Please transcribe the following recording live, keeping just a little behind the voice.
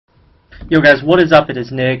Yo guys, what is up? It is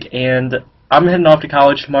Nick, and I'm heading off to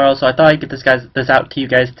college tomorrow, so I thought I'd get this out to you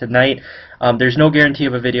guys tonight. There's no guarantee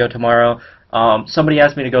of a video tomorrow. Somebody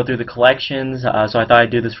asked me to go through the collections, so I thought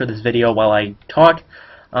I'd do this for this video while I talk.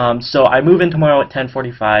 So I move in tomorrow at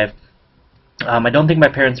 10:45. I don't think my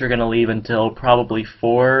parents are going to leave until probably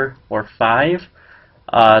 4 or 5.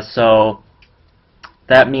 So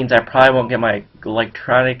that means I probably won't get my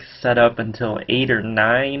electronics set up until 8 or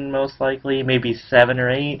 9, most likely, maybe 7 or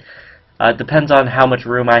 8. It depends on how much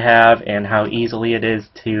room I have and how easily it is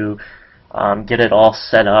to get it all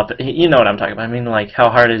set up. You know what I'm talking about. I mean, like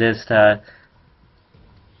how hard it is to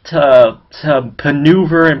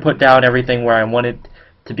maneuver and put down everything where I want it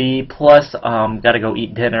to be. Plus, gotta go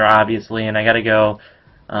eat dinner, obviously, and I gotta go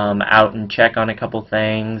out and check on a couple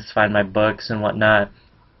things, find my books and whatnot.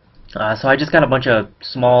 So I just got a bunch of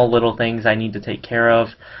small little things I need to take care of.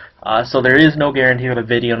 So there is no guarantee of a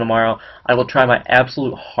video tomorrow. I will try my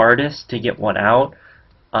absolute hardest to get one out,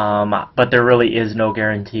 but there really is no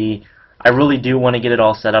guarantee. I really do want to get it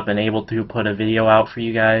all set up and able to put a video out for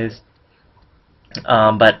you guys,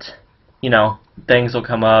 but you know, things will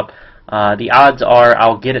come up. The odds are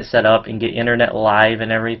I'll get it set up and get internet live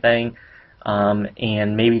and everything,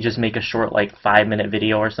 and maybe just make a short, like 5-minute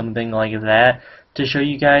video or something like that to show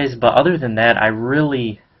you guys. But other than that, I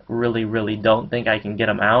really don't think I can get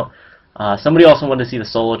them out. Somebody also wanted to see the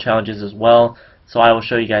solo challenges as well, so I will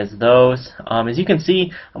show you guys those. As you can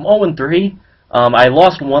see, I'm 0-3. I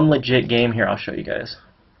lost one legit game here. I'll show you guys.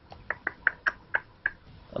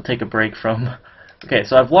 I'll take a break from... Okay,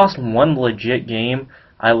 so I've lost one legit game.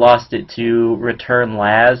 I lost it to Return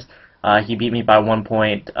Laz. He beat me by 1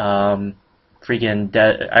 point. I forget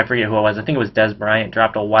who it was. I think it was Des Bryant.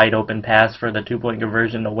 Dropped a wide open pass for the 2-point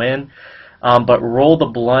conversion to win. But Roll the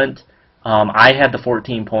Blunt, I had the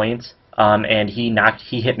 14 points, and he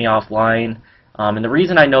hit me offline. And the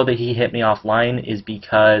reason I know that he hit me offline is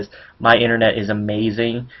because my internet is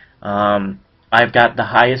amazing. I've got the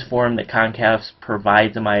highest form that Comcast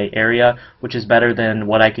provides in my area, which is better than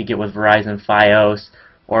what I could get with Verizon Fios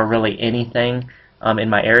or really anything in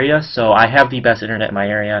my area. So I have the best internet in my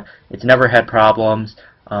area. It's never had problems.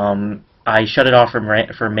 I shut it off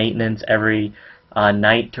for maintenance every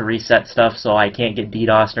night to reset stuff, so I can't get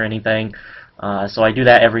DDoSed or anything. So I do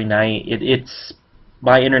that every night.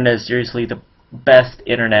 My internet is seriously the best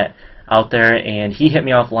internet out there, and he hit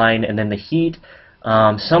me offline. And then the heat,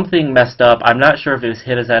 something messed up. I'm not sure if it was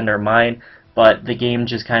his end or mine, but the game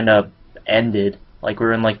just kind of ended. Like we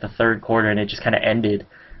were in like the 3rd quarter, and it just kind of ended.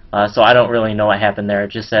 So I don't really know what happened there.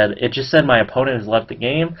 It just said my opponent has left the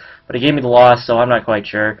game, but it gave me the loss, so I'm not quite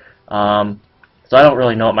sure. So I don't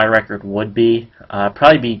really know what my record would be.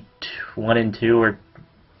 Probably be 1-2 or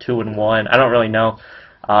 2-1. I don't really know,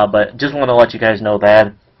 but just want to let you guys know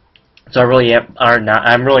that. So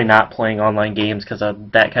I'm really not playing online games because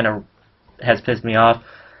that kind of has pissed me off.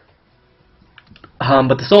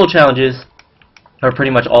 But the solo challenges are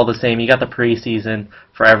pretty much all the same. You got the preseason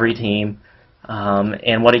for every team,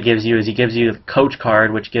 and what it gives you is it gives you the coach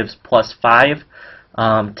card, which gives +5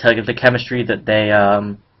 to the chemistry that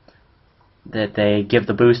they give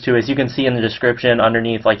the boost to. As you can see in the description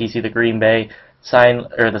underneath, like you see the Green Bay sign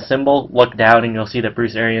or the symbol, look down and you'll see that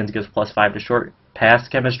Bruce Arians gives +5 to short pass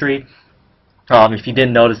chemistry. If you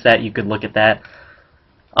didn't notice that, you could look at that.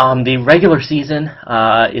 The regular season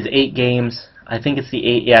is 8 games. I think it's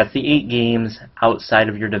it's the 8 games outside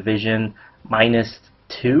of your division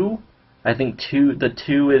 -2. I think the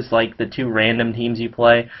 2 is like the 2 random teams you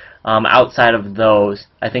play. Outside of those,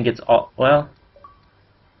 I think it's all, well,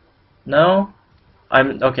 no?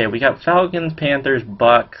 Okay, we got Falcons, Panthers,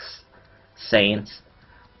 Bucks, Saints,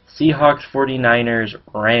 Seahawks, 49ers,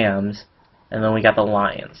 Rams, and then we got the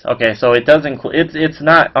Lions. Okay, so it does include, it's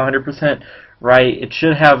not 100% right. It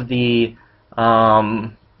should have the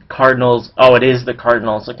Cardinals. Oh, it is the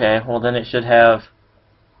Cardinals. Okay, well then it should have,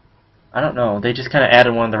 I don't know, they just kind of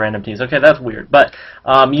added one of the random teams. Okay, that's weird. But,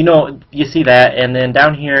 you know, you see that, and then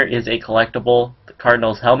down here is a collectible, the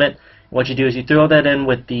Cardinals helmet. What you do is you throw that in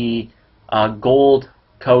with the gold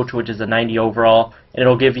coach, which is a 90 overall, and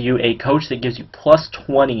it'll give you a coach that gives you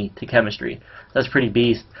 +20 to chemistry. That's pretty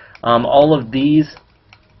beast. All of these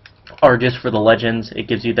are just for the legends. It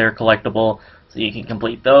gives you their collectible, so you can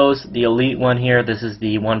complete those. The elite one here, this is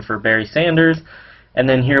the one for Barry Sanders. And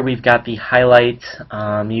then here we've got the highlights.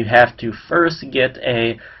 You have to first get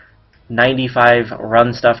a 95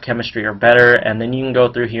 run stuff chemistry or better, and then you can go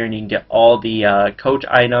through here and you can get all the coach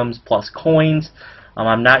items plus coins.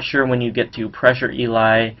 I'm not sure when you get to pressure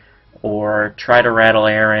Eli or try to rattle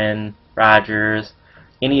Aaron Rodgers,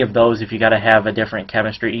 any of those, if you got to have a different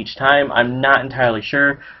chemistry each time. I'm not entirely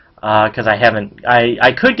sure. because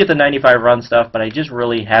I could get the 95 run stuff, but I just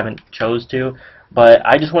really haven't chose to. But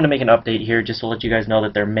I just want to make an update here just to let you guys know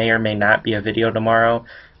that there may or may not be a video tomorrow.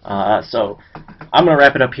 So I'm going to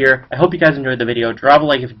wrap it up here. I hope you guys enjoyed the video. Drop a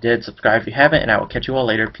like if you did, subscribe if you haven't, and I will catch you all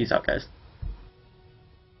later. Peace out, guys.